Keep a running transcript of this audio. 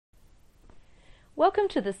Welcome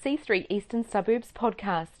to the C3 Eastern Suburbs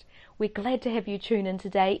podcast. We're glad to have you tune in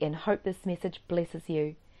today and hope this message blesses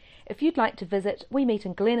you. If you'd like to visit, we meet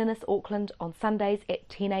in Glen Innes, Auckland on Sundays at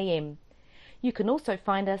 10 a.m. You can also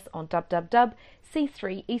find us on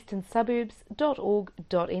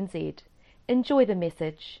www.c3easternsuburbs.org.nz. Enjoy the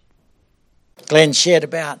message. Glenn shared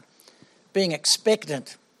about being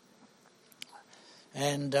expectant.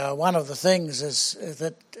 And one of the things is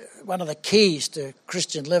that one of the keys to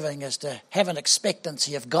Christian living is to have an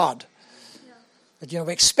expectancy of God. Yeah. That,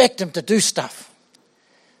 we expect Him to do stuff.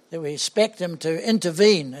 That we expect Him to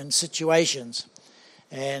intervene in situations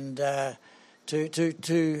and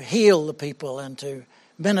to heal the people and to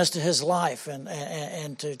minister His life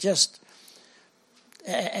and to just...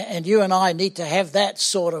 And you and I need to have that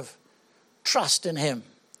sort of trust in Him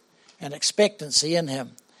and expectancy in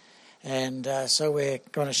Him. And so we're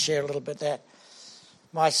going to share a little bit of that.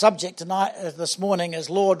 My subject this morning is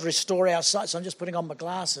Lord, restore our sight. So I'm just putting on my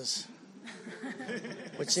glasses,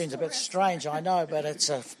 which seems a bit strange, I know, but it's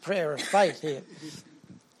a prayer of faith here.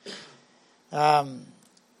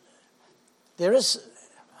 There is...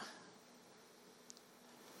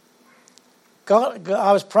 God,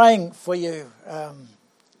 I was praying for you,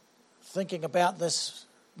 thinking about this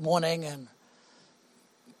morning, and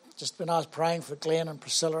just when I was praying for Glenn and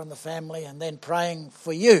Priscilla and the family, and then praying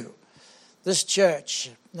for you, this church,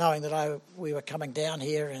 knowing that we were coming down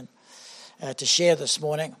here and to share this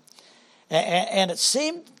morning, and it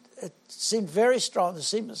seemed very strong.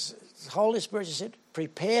 The Holy Spirit said,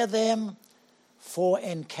 prepare them for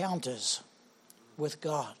encounters with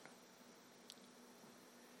God.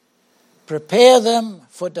 Prepare them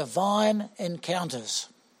for divine encounters.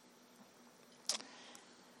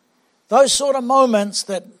 Those sort of moments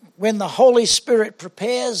that when the Holy Spirit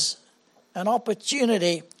prepares an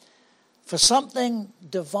opportunity for something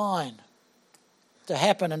divine to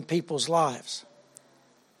happen in people's lives.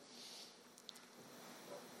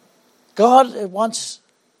 God wants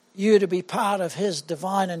you to be part of His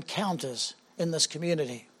divine encounters in this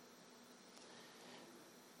community.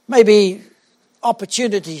 Maybe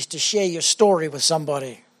opportunities to share your story with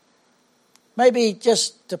somebody. Maybe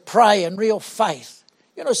just to pray in real faith.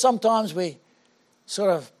 Sometimes we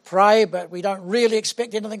sort of pray, but we don't really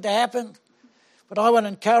expect anything to happen. But I want to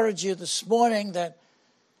encourage you this morning that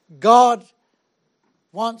God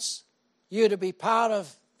wants you to be part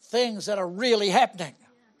of things that are really happening.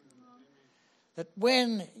 That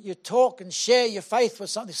when you talk and share your faith with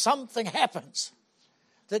something happens.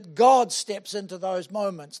 That God steps into those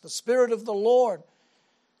moments. The Spirit of the Lord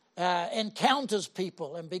encounters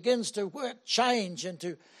people and begins to work change and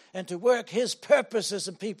to work His purposes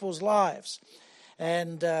in people's lives.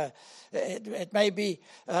 And it may be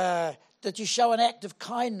that you show an act of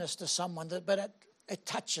kindness to someone, but it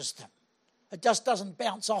touches them. It just doesn't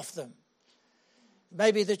bounce off them.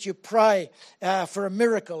 Maybe that you pray for a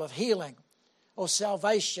miracle of healing or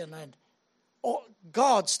salvation, or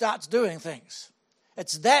God starts doing things.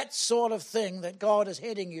 It's that sort of thing that God is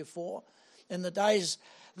heading you for in the days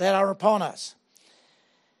that are upon us.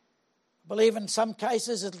 I believe in some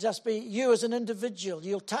cases it'll just be you as an individual.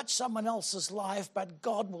 You'll touch someone else's life, but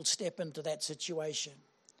God will step into that situation.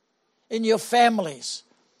 In your families,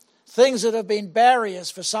 things that have been barriers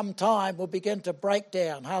for some time will begin to break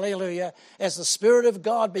down. Hallelujah. As the Spirit of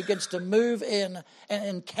God begins to move in and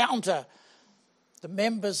encounter the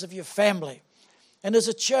members of your family. And as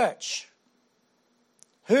a church,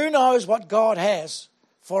 who knows what God has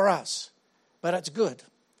for us? But it's good.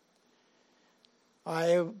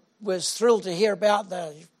 I was thrilled to hear about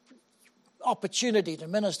the opportunity to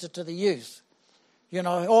minister to the youth.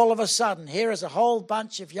 All of a sudden, here is a whole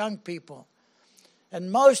bunch of young people.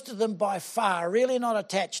 And most of them by far really not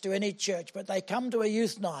attached to any church, but they come to a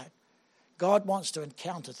youth night. God wants to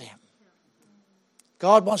encounter them.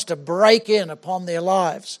 God wants to break in upon their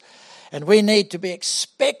lives. And we need to be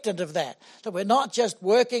expectant of that we're not just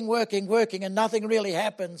working, and nothing really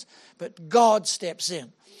happens, but God steps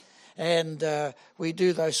in. And we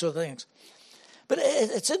do those sort of things. But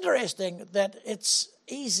it's interesting that it's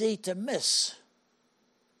easy to miss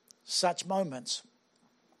such moments.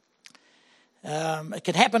 It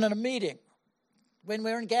can happen in a meeting, when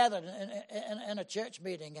we're gathered in a church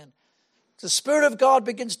meeting, and the Spirit of God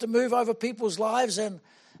begins to move over people's lives, and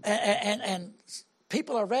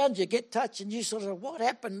people around you get touched, and you sort of, what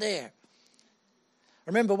happened there? I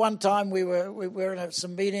remember one time we were in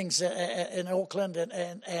some meetings in Auckland,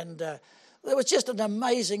 and it was just an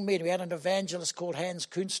amazing meeting. We had an evangelist called Hans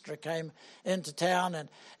Kunstra came into town,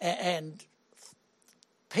 and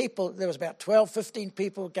people, there was about 12, 15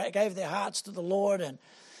 people gave their hearts to the Lord, and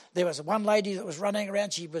there was one lady that was running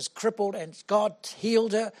around. She was crippled and God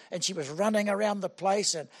healed her and she was running around the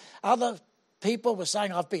place. And other people were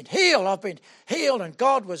saying, I've been healed. And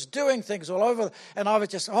God was doing things all over. And I was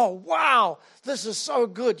just, oh, wow, this is so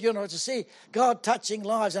good, to see God touching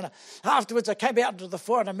lives. And afterwards I came out into the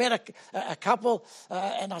foyer and I met a couple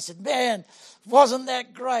and I said, man, wasn't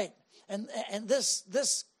that great? And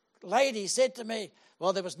this lady said to me,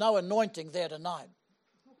 well, there was no anointing there tonight.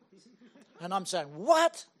 And I'm saying,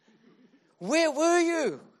 what? Where were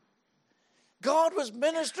you? God was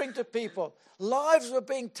ministering to people. Lives were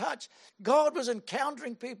being touched. God was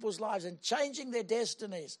encountering people's lives and changing their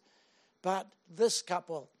destinies. But this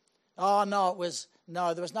couple, there was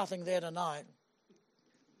nothing there tonight.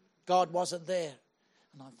 God wasn't there.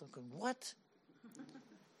 And I'm thinking, what?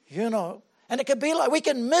 And it can be like we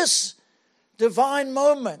can miss divine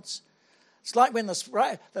moments. It's like when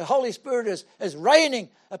the Holy Spirit is raining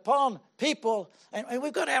upon people and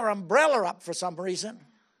we've got our umbrella up for some reason.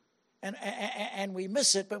 And we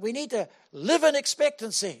miss it, but we need to live in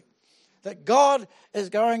expectancy that God is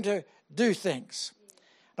going to do things.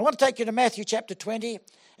 I want to take you to Matthew chapter 20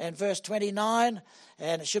 and verse 29,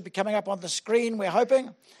 and it should be coming up on the screen, we're hoping.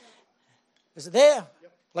 Is it there?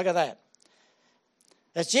 Yep. Look at that.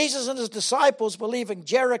 As Jesus and his disciples were leaving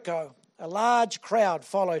Jericho, a large crowd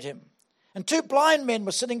followed him. And 2 blind men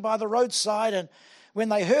were sitting by the roadside, and when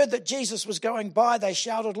they heard that Jesus was going by, they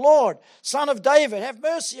shouted, Lord, Son of David, have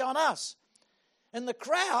mercy on us. And the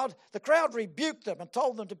crowd rebuked them and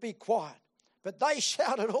told them to be quiet. But they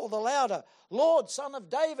shouted all the louder, Lord, Son of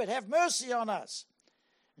David, have mercy on us.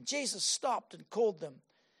 And Jesus stopped and called them.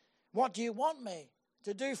 What do you want me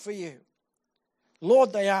to do for you?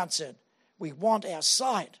 Lord, they answered, we want our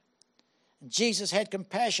sight. And Jesus had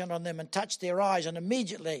compassion on them and touched their eyes, and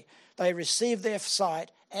immediately they received their sight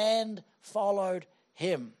and followed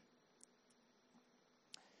him.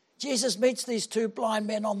 Jesus meets these 2 blind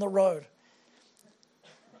men on the road.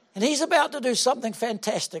 And he's about to do something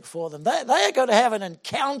fantastic for them. They are going to have an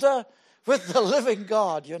encounter with the living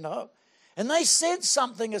God, And they sense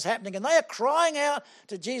something is happening. And they are crying out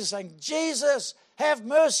to Jesus saying, Jesus, have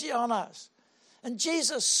mercy on us. And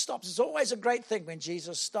Jesus stops. It's always a great thing when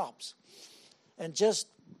Jesus stops and just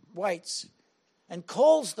waits and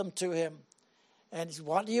calls them to him. And he says,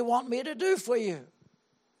 what do you want me to do for you?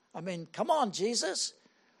 I mean, come on, Jesus.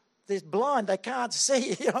 They're blind. They can't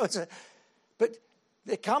see. But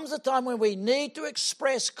there comes a time when we need to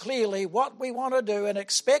express clearly what we want to do and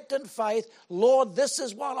expect in faith, Lord, this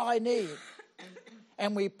is what I need.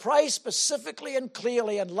 And we pray specifically and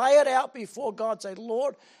clearly and lay it out before God. Say,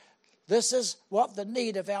 Lord, this is what the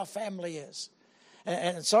need of our family is.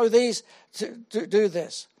 And so these to do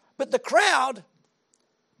this. But the crowd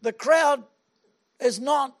is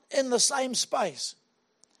not in the same space.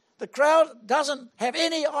 The crowd doesn't have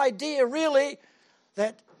any idea really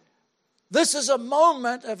that this is a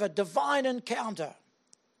moment of a divine encounter.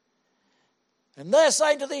 And they're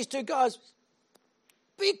saying to these 2 guys,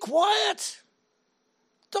 be quiet.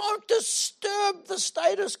 Don't disturb the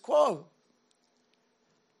status quo.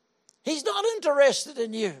 He's not interested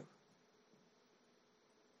in you.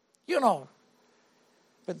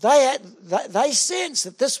 But they sensed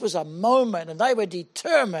that this was a moment and they were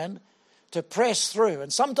determined to press through.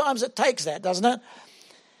 And sometimes it takes that, doesn't it?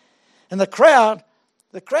 And the crowd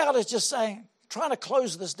is just saying, trying to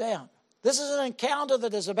close this down. This is an encounter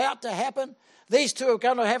that is about to happen. These 2 are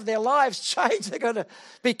going to have their lives changed. They're going to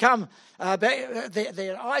become,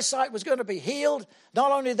 their eyesight was going to be healed.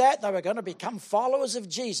 Not only that, they were going to become followers of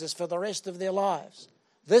Jesus for the rest of their lives.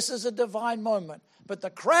 This is a divine moment. But the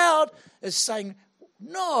crowd is saying,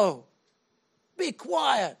 no, be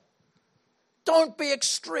quiet. Don't be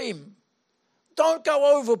extreme. Don't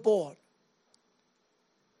go overboard.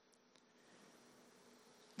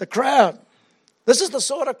 The crowd. This is the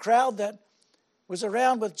sort of crowd that was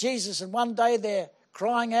around with Jesus, and one day they're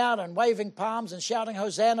crying out and waving palms and shouting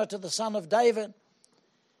Hosanna to the Son of David.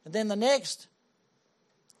 And then the next,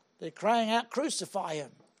 they're crying out, crucify him.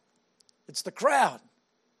 It's the crowd.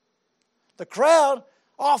 The crowd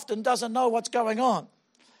often doesn't know what's going on.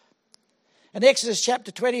 In Exodus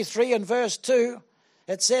chapter 23 and verse 2,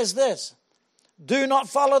 it says this, do not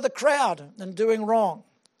follow the crowd in doing wrong.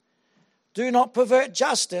 Do not pervert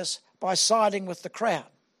justice by siding with the crowd.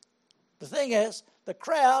 The thing is, the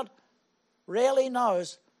crowd rarely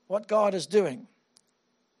knows what God is doing.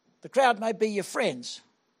 The crowd may be your friends,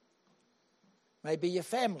 may be your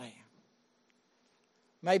family,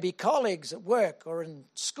 may be colleagues at work or in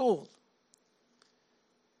school,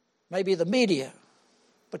 maybe the media,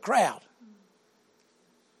 the crowd.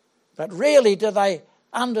 But really do they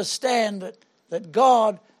understand that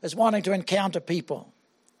God is wanting to encounter people.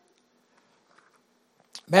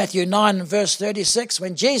 Matthew 9 and verse 36,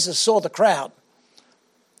 when Jesus saw the crowd,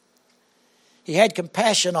 he had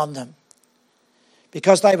compassion on them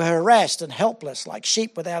because they were harassed and helpless like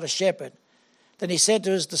sheep without a shepherd. Then he said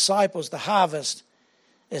to his disciples, the harvest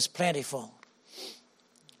is plentiful.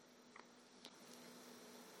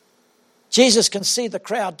 Jesus can see the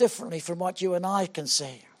crowd differently from what you and I can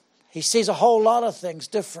see. He sees a whole lot of things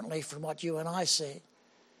differently from what you and I see.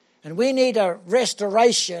 And we need a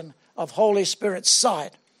restoration of Holy Spirit's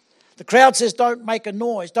sight. The crowd says, don't make a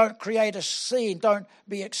noise, don't create a scene, don't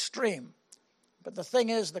be extreme. But the thing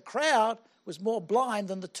is, the crowd was more blind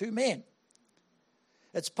than the two men.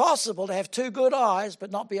 It's possible to have two good eyes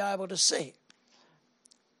but not be able to see.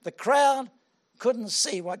 The crowd couldn't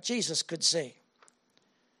see what Jesus could see.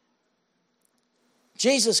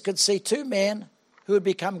 Jesus could see two men who had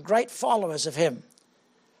become great followers of him,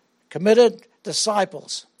 committed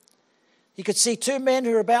disciples. He could see two men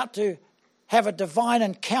who were about to have a divine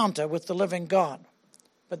encounter with the living God.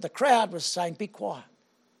 But the crowd was saying, be quiet.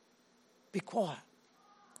 Be quiet.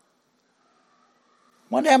 I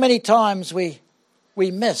wonder how many times we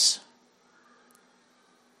miss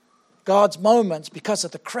God's moments because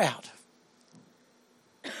of the crowd.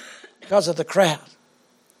 Because of the crowd.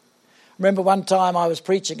 I remember one time I was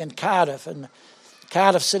preaching in Cardiff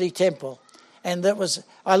City Temple, and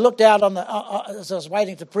I looked out as I was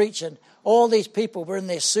waiting to preach, and all these people were in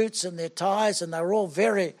their suits and their ties, and they were all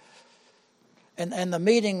and the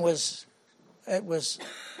meeting was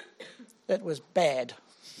bad.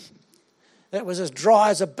 It was as dry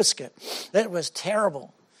as a biscuit. It was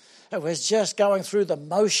terrible. It was just going through the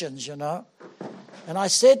motions, you know. And I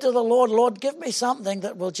said to the Lord, Lord, give me something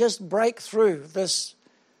that will just break through this.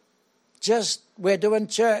 We're doing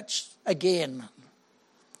church again.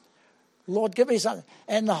 Lord, give me something.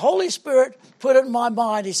 And the Holy Spirit put it in my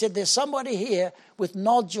mind. He said, there's somebody here with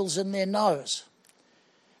nodules in their nose.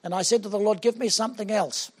 And I said to the Lord, give me something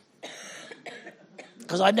else.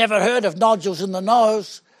 Because I'd never heard of nodules in the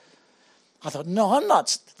nose. I thought, no, I'm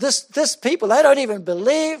not. This people, they don't even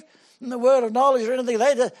believe in the word of knowledge or anything. He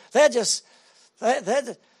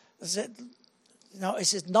said,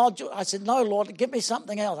 nodule. I said, no, Lord, give me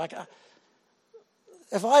something else.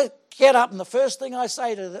 If I get up and the first thing I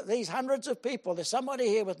say to these hundreds of people, there's somebody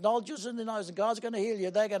here with nodules in their nose and God's going to heal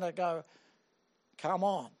you, they're going to go, come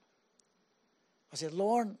on. I said,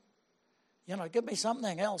 Lord, give me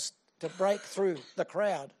something else to break through the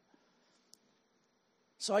crowd.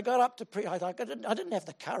 So I got up to preach. I didn't have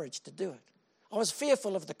the courage to do it. I was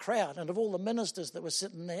fearful of the crowd and of all the ministers that were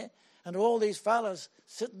sitting there and of all these fellows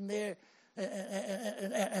sitting there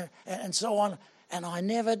and so on. And I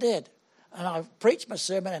never did. And I preached my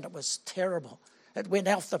sermon and it was terrible. It went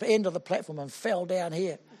off the end of the platform and fell down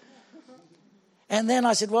here. And then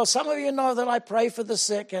I said, well, some of you know that I pray for the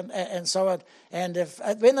sick and so on. And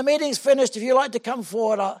when the meeting's finished, if you like to come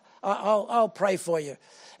forward, I'll pray for you.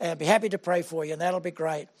 And I'd be happy to pray for you, and that'll be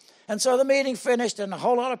great. And so the meeting finished, and a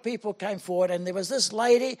whole lot of people came forward. And there was this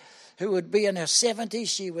lady who would be in her 70s.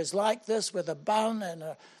 She was like this with a bun and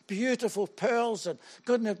beautiful pearls and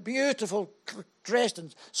good and beautiful dressed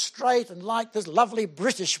and straight and like this lovely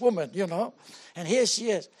British woman, And here she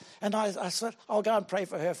is. And I said, I'll go and pray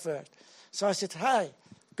for her first. So I said, hey,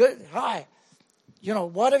 good, hi.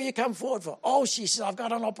 What have you come forward for? Oh, she said, I've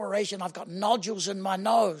got an operation. I've got nodules in my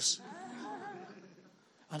nose.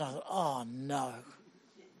 And I thought, oh, no.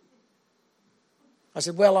 I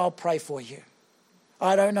said, well, I'll pray for you.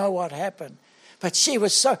 I don't know what happened. But she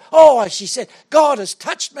was she said, God has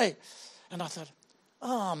touched me. And I thought,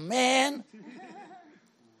 oh, man.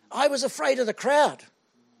 I was afraid of the crowd.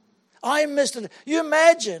 I missed it. You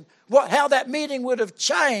imagine how that meeting would have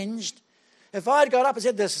changed if I'd got up and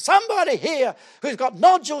said, there's somebody here who's got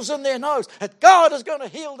nodules in their nose and God is going to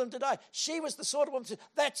heal them today. She was the sort of woman who said,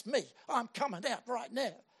 that's me. I'm coming out right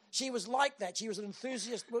now. She was like that. She was an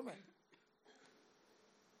enthusiast woman.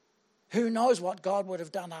 Who knows what God would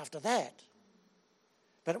have done after that?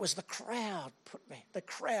 But it was the crowd put me. The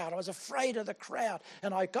crowd. I was afraid of the crowd.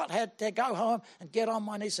 And I had to go home and get on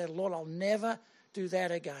my knees and say, Lord, I'll never do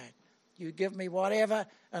that again. You give me whatever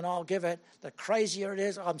and I'll give it. The crazier it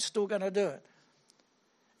is, I'm still going to do it.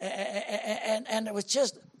 And it was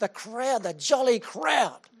just the crowd, the jolly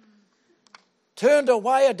crowd, turned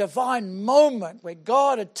away a divine moment where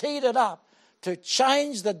God had teed it up to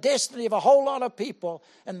change the destiny of a whole lot of people.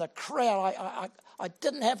 And the crowd, I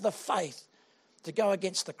didn't have the faith to go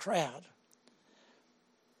against the crowd.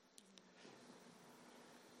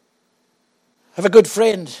 I have a good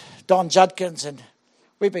friend, Don Judkins, and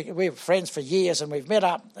we were friends for years, and we've met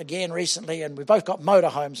up again recently, and we've both got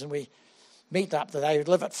motorhomes, and we meet up. They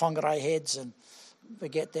live at Whangarei Heads, and we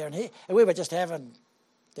get there, and we were just having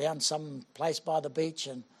down some place by the beach,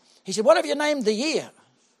 and he said, "What have you named the year?"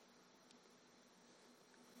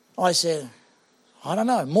 I said, "I don't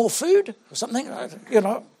know, more food or something, you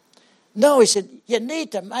know." No, he said, "You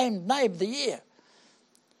need to name the year."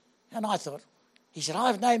 And I thought, he said,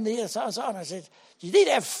 "I've named the year so and so." And I said, "You need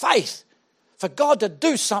to have faith for God to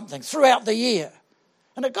do something throughout the year."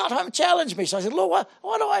 And it got home and challenged me. So I said, "Lord,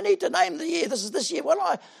 why do I need to name the year? This is this year."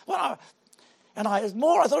 I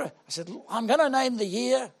said, "I'm going to name the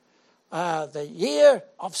year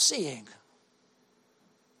of seeing.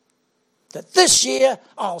 That this year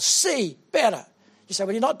I'll see better." You say,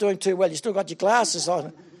 "Well, you're not doing too well. You still got your glasses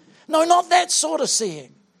on." No, not that sort of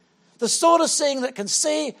seeing. The sort of seeing that can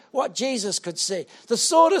see what Jesus could see. The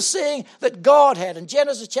sort of seeing that God had. In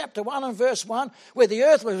Genesis chapter 1 and verse 1, where the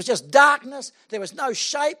earth was just darkness, there was no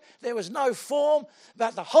shape, there was no form,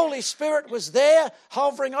 but the Holy Spirit was there,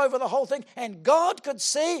 hovering over the whole thing, and God could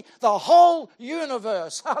see the whole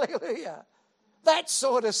universe. Hallelujah. That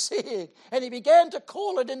sort of seeing. And he began to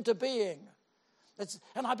call it into being.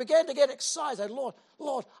 And I began to get excited. I said,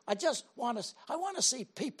 Lord, I want to see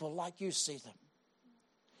people like you see them.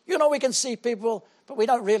 You know, we can see people, but we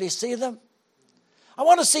don't really see them. I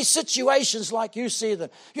want to see situations like you see them.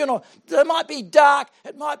 You know, they might be dark,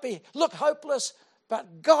 it might look hopeless,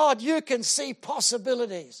 but God, you can see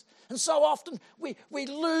possibilities. And so often we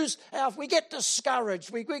get discouraged,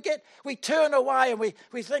 we turn away, and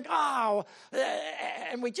we think,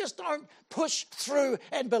 and we just don't push through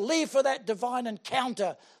and believe for that divine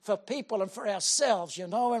encounter for people and for ourselves, you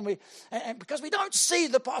know, and because we don't see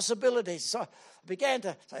the possibilities. So I began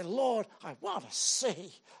to say, "Lord, I want to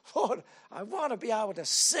see. Lord, I want to be able to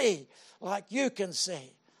see like you can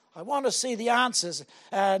see. I want to see the answers,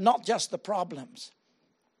 not just the problems."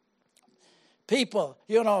 People,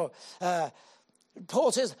 you know,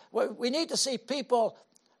 Paul says we need to see people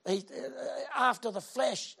after the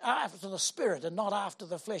flesh, after the spirit, and not after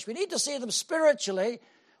the flesh. We need to see them spiritually,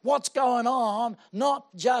 what's going on,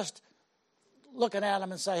 not just looking at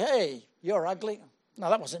them and say, "Hey, you're ugly." No,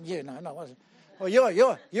 that wasn't you. No, it wasn't. Or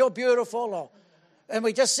you're beautiful. And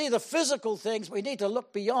we just see the physical things. We need to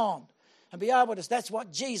look beyond and be able to. That's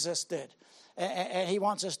what Jesus did, and he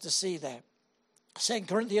wants us to see that. 2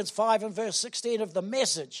 Corinthians 5 and verse 16 of the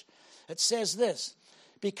Message, it says this: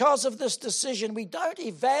 "Because of this decision, we don't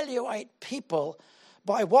evaluate people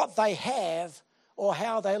by what they have or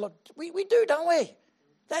how they look." We do, don't we?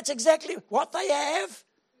 That's exactly what they have.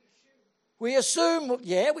 We assume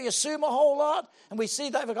a whole lot, and we see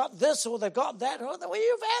they've got this or they've got that, or we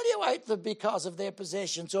evaluate them because of their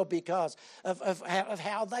possessions or because of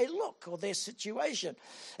how they look or their situation.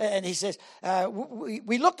 And he says,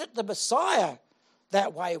 we looked at the Messiah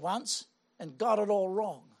that way once and got it all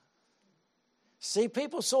wrong. See,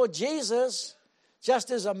 people saw Jesus just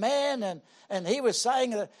as a man, and he was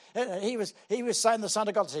saying that he was saying the Son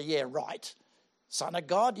of God. Say, "Yeah, right. Son of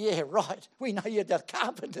God, yeah, right. We know you're the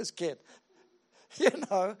carpenter's kid." You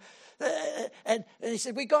know, and he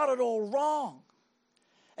said, we got it all wrong.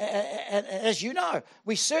 And as you know,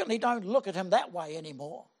 we certainly don't look at him that way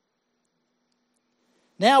anymore.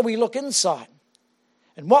 Now we look inside.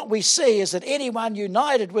 And what we see is that anyone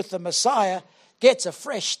united with the Messiah gets a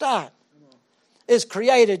fresh start, is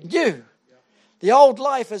created new. The old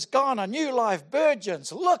life is gone, a new life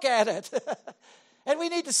burgeons. Look at it. And we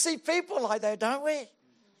need to see people like that, don't we?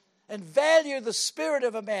 And value the spirit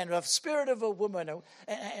of a man, the spirit of a woman,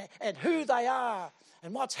 and who they are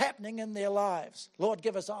and what's happening in their lives. Lord,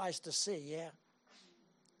 give us eyes to see, yeah?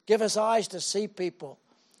 Give us eyes to see people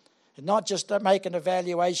and not just to make an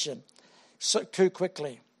evaluation too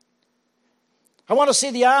quickly. I want to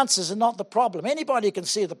see the answers and not the problem. Anybody can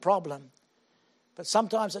see the problem, but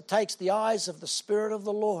sometimes it takes the eyes of the Spirit of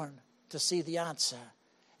the Lord to see the answer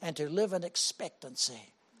and to live in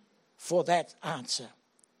expectancy for that answer.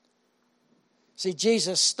 See,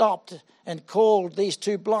 Jesus stopped and called these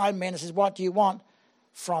two blind men and says, "What do you want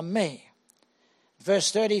from me?" Verse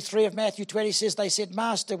 33 of Matthew 20 says, they said,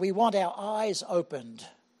 "Master, we want our eyes opened.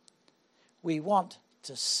 We want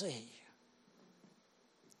to see."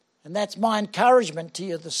 And that's my encouragement to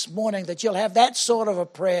you this morning, that you'll have that sort of a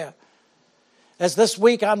prayer. As this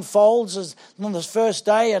week unfolds, as on this first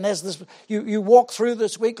day, and as you walk through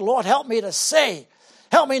this week, Lord, help me to see.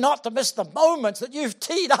 Help me not to miss the moments that you've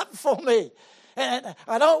teed up for me. And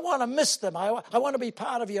I don't want to miss them. I want to be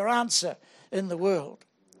part of your answer in the world.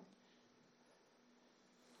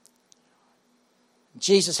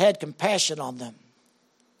 Jesus had compassion on them,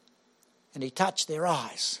 and he touched their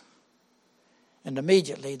eyes. And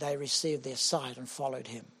immediately they received their sight and followed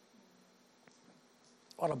him.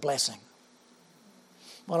 What a blessing.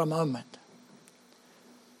 What a moment.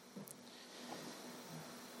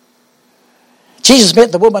 Jesus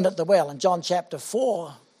met the woman at the well in John chapter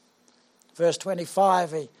 4, verse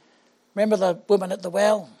 25. Remember the woman at the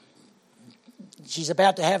well? She's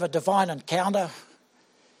about to have a divine encounter.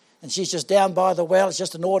 And she's just down by the well. It's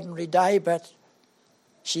just an ordinary day, but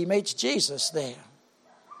she meets Jesus there.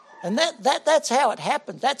 And that's how it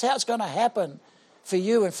happens. That's how it's going to happen for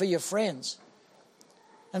you and for your friends.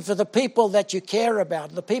 And for the people that you care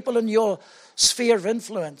about, the people in your sphere of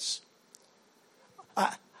influence.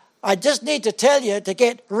 I just need to tell you to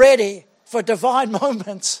get ready for divine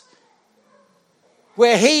moments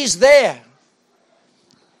where He's there.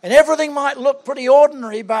 And everything might look pretty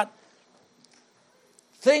ordinary, but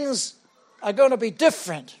things are going to be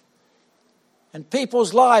different in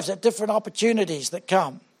people's lives at different opportunities that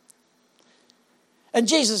come. And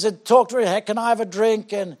Jesus had talked to her, hey, can I have a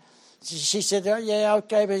drink? And she said, oh, yeah,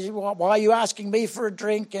 okay, but why are you asking me for a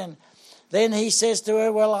drink? And then He says to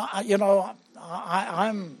her, well,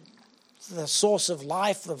 I'm the source of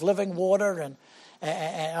life, of living water,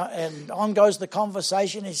 and on goes the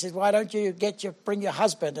conversation. He says, why don't you bring your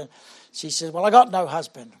husband? And she says, well, I got no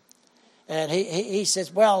husband. And he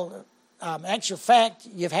says, well, actual fact,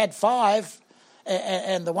 you've had 5,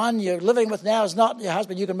 and the one you're living with now is not your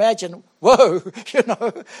husband. You can imagine, whoa,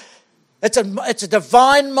 it's a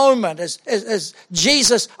divine moment as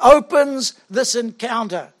Jesus opens this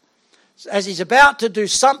encounter, as He's about to do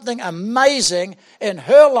something amazing in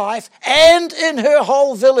her life and in her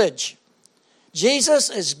whole village.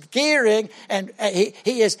 Jesus is gearing, and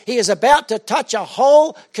he is about to touch a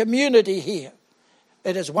whole community here.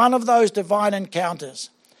 It is one of those divine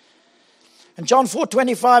encounters. In John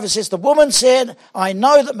 4:25 it says, the woman said, I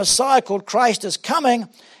know that Messiah called Christ is coming,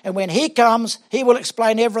 and when He comes, He will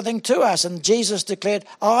explain everything to us. And Jesus declared,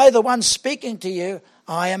 I, the one speaking to you,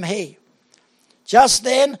 I am He. Just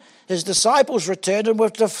then His disciples returned and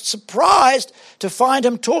were surprised to find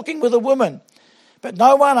Him talking with a woman. But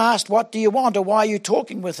no one asked, what do you want, or why are you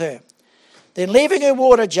talking with her? Then leaving her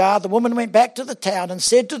water jar, the woman went back to the town and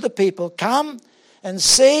said to the people, come and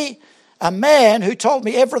see a man who told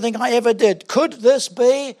me everything I ever did. Could this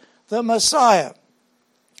be the Messiah?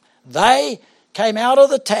 They came out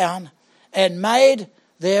of the town and made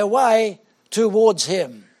their way towards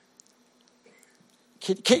Him.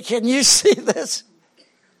 Can you see this?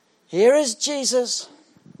 Here is Jesus,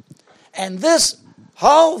 and this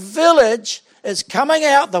whole village is coming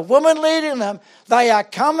out, the woman leading them. They are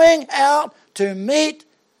coming out to meet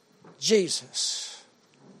Jesus.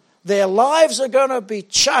 Their lives are going to be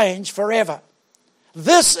changed forever.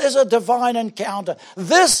 This is a divine encounter.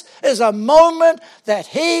 This is a moment that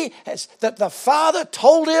that the Father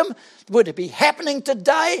told Him would be happening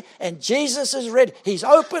today, and Jesus is ready. He's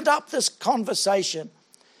opened up this conversation,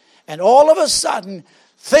 and all of a sudden,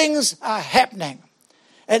 things are happening.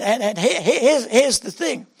 And here's the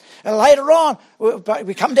thing. And later on,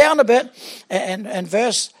 we come down a bit, and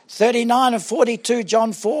verse 39 and 42,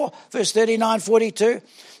 John 4, verse 39, 42,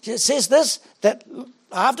 it says this, that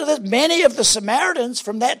after this, many of the Samaritans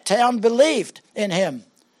from that town believed in Him.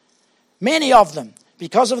 Many of them,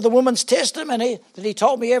 because of the woman's testimony that He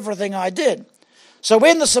told me everything I did. So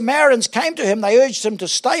when the Samaritans came to Him, they urged Him to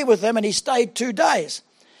stay with them, and He stayed 2 days.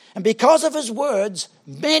 And because of His words,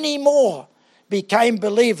 many more became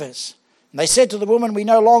believers. And they said to the woman, we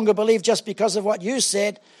no longer believe just because of what you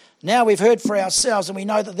said. Now we've heard for ourselves, and we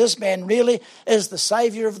know that this man really is the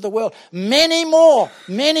Savior of the world. Many more.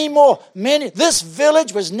 This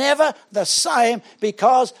village was never the same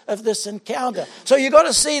because of this encounter. So you've got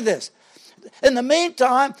to see this. In the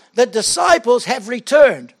meantime, the disciples have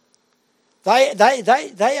returned. They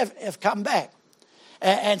have come back.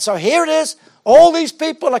 And so here it is. All these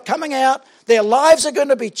people are coming out. Their lives are going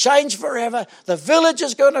to be changed forever. The village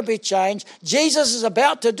is going to be changed. Jesus is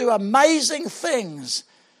about to do amazing things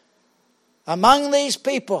among these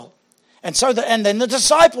people. And so and then the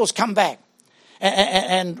disciples come back.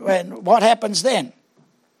 And what happens then?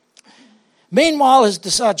 Meanwhile,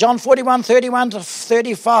 John 41, 31 to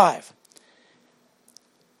 35.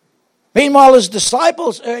 Meanwhile, His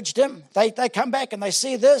disciples urged Him. They come back and they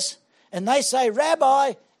see this. And they say,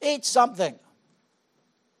 Rabbi, eat something.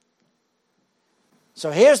 So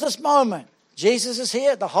here's this moment. Jesus is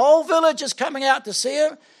here. The whole village is coming out to see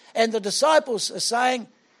Him. And the disciples are saying,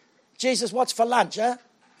 Jesus, what's for lunch, huh?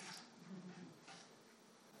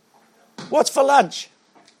 What's for lunch?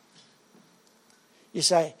 You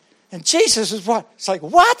say, and Jesus is what? It's like,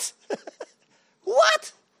 what?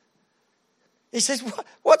 What? He says,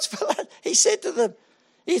 what's for lunch? He said to them,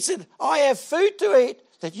 I have food to eat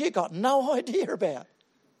that you got no idea about.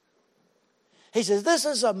 He says, this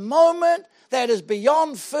is a moment that is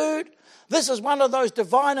beyond food. This is one of those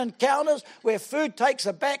divine encounters where food takes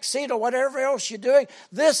a back seat or whatever else you're doing.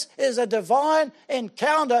 This is a divine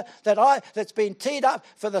encounter that's been teed up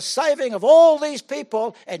for the saving of all these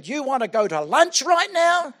people, and you want to go to lunch right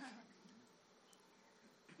now?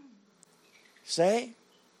 See?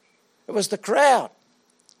 It was the crowd.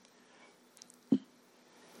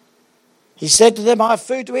 He said to them, I have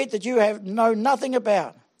food to eat that you know nothing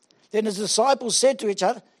about. Then his disciples said to each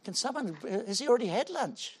other, has he already had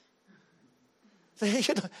lunch?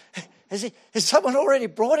 Has someone already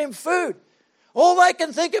brought him food? All they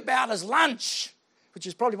can think about is lunch, which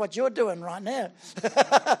is probably what you're doing right now.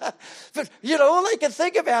 But, all they can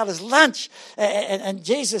think about is lunch. And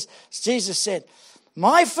Jesus said,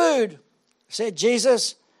 my food, said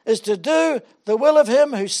Jesus, is to do the will of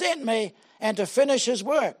him who sent me and to finish his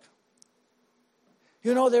work.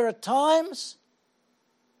 There are times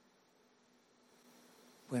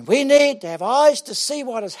when we need to have eyes to see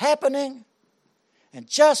what is happening and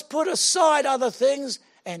just put aside other things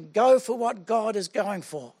and go for what God is going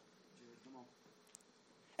for.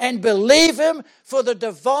 And believe him for the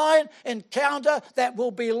divine encounter that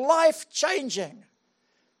will be life-changing.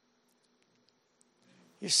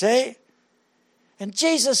 You see? And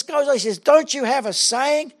Jesus goes on, he says, don't you have a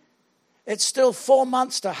saying? It's still 4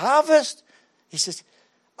 months to harvest. He says,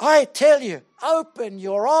 I tell you, open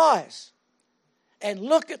your eyes and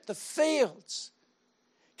look at the fields.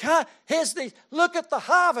 Look at the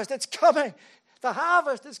harvest. It's coming. The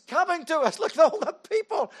harvest is coming to us. Look, all the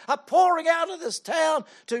people are pouring out of this town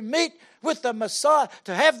to meet with the Messiah,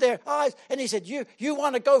 to have their eyes. And he said, you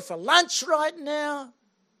want to go for lunch right now?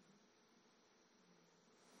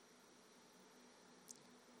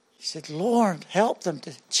 He said, Lord, help them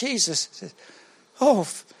to, Jesus said,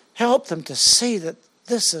 help them to see that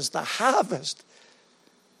this is the harvest.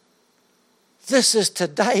 This is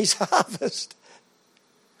today's harvest.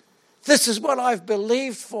 This is what I've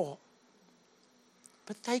believed for.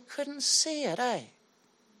 But they couldn't see it,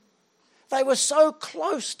 They were so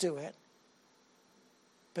close to it,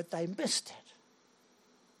 but they missed it.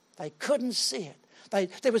 They couldn't see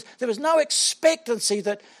it. There was no expectancy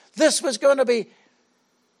that this was going to be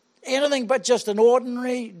anything but just an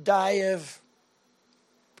ordinary day of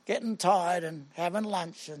getting tired and having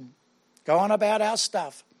lunch and going about our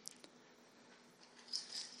stuff.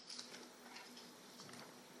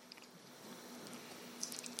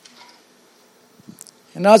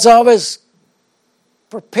 And as I was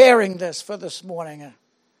preparing this for this morning,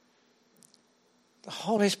 the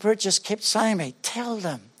Holy Spirit just kept saying to me, tell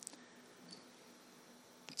them.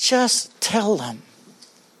 Just tell them.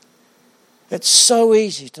 It's so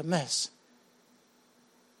easy to miss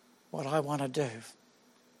what I want to do.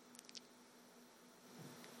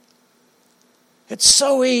 It's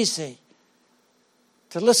so easy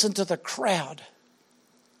to listen to the crowd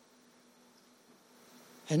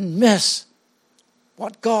and miss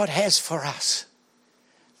what God has for us.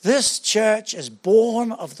 This church is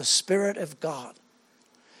born of the Spirit of God.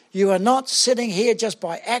 You are not sitting here just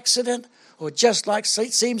by accident or just like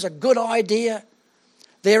it seems a good idea.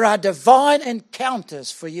 There are divine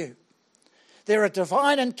encounters for you. There are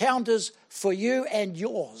divine encounters for you and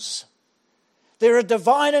yours. There are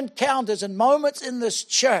divine encounters and moments in this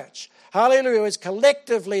church, hallelujah, is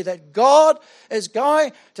collectively that God is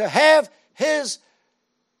going to have his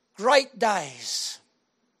great days.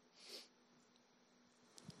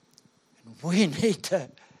 And we need to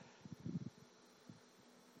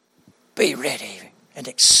be ready and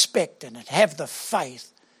expectant and have the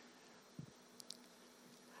faith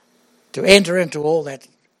to enter into all that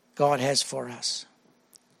God has for us.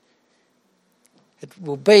 It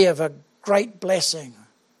will be of a great blessing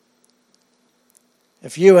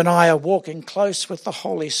if you and I are walking close with the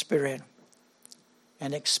Holy Spirit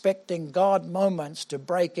and expecting God moments to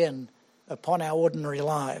break in upon our ordinary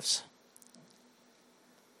lives.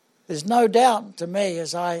 There's no doubt to me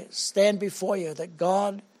as I stand before you that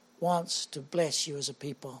God wants to bless you as a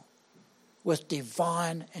people with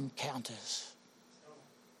divine encounters.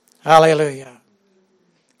 Hallelujah.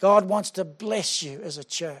 God wants to bless you as a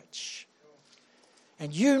church.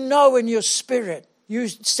 And you know in your spirit, you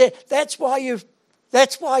said that's why you're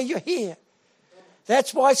here.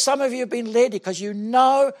 That's why some of you have been led, because you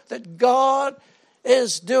know that God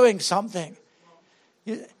is doing something.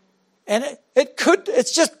 And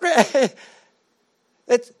this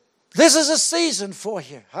is a season for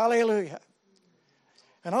you. Hallelujah.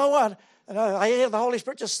 And I hear the Holy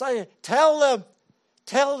Spirit just say, tell them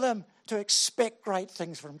to expect great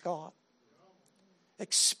things from God.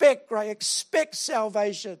 Expect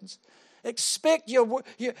salvations. Expect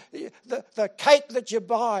the cake that you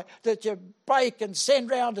buy, that you bake and send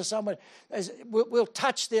round to someone, will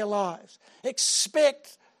touch their lives.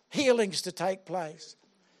 Expect healings to take place.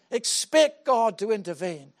 Expect God to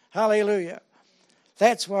intervene. Hallelujah.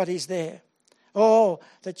 That's what He's there. Oh,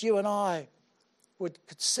 that you and I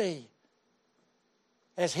could see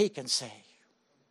as He can see.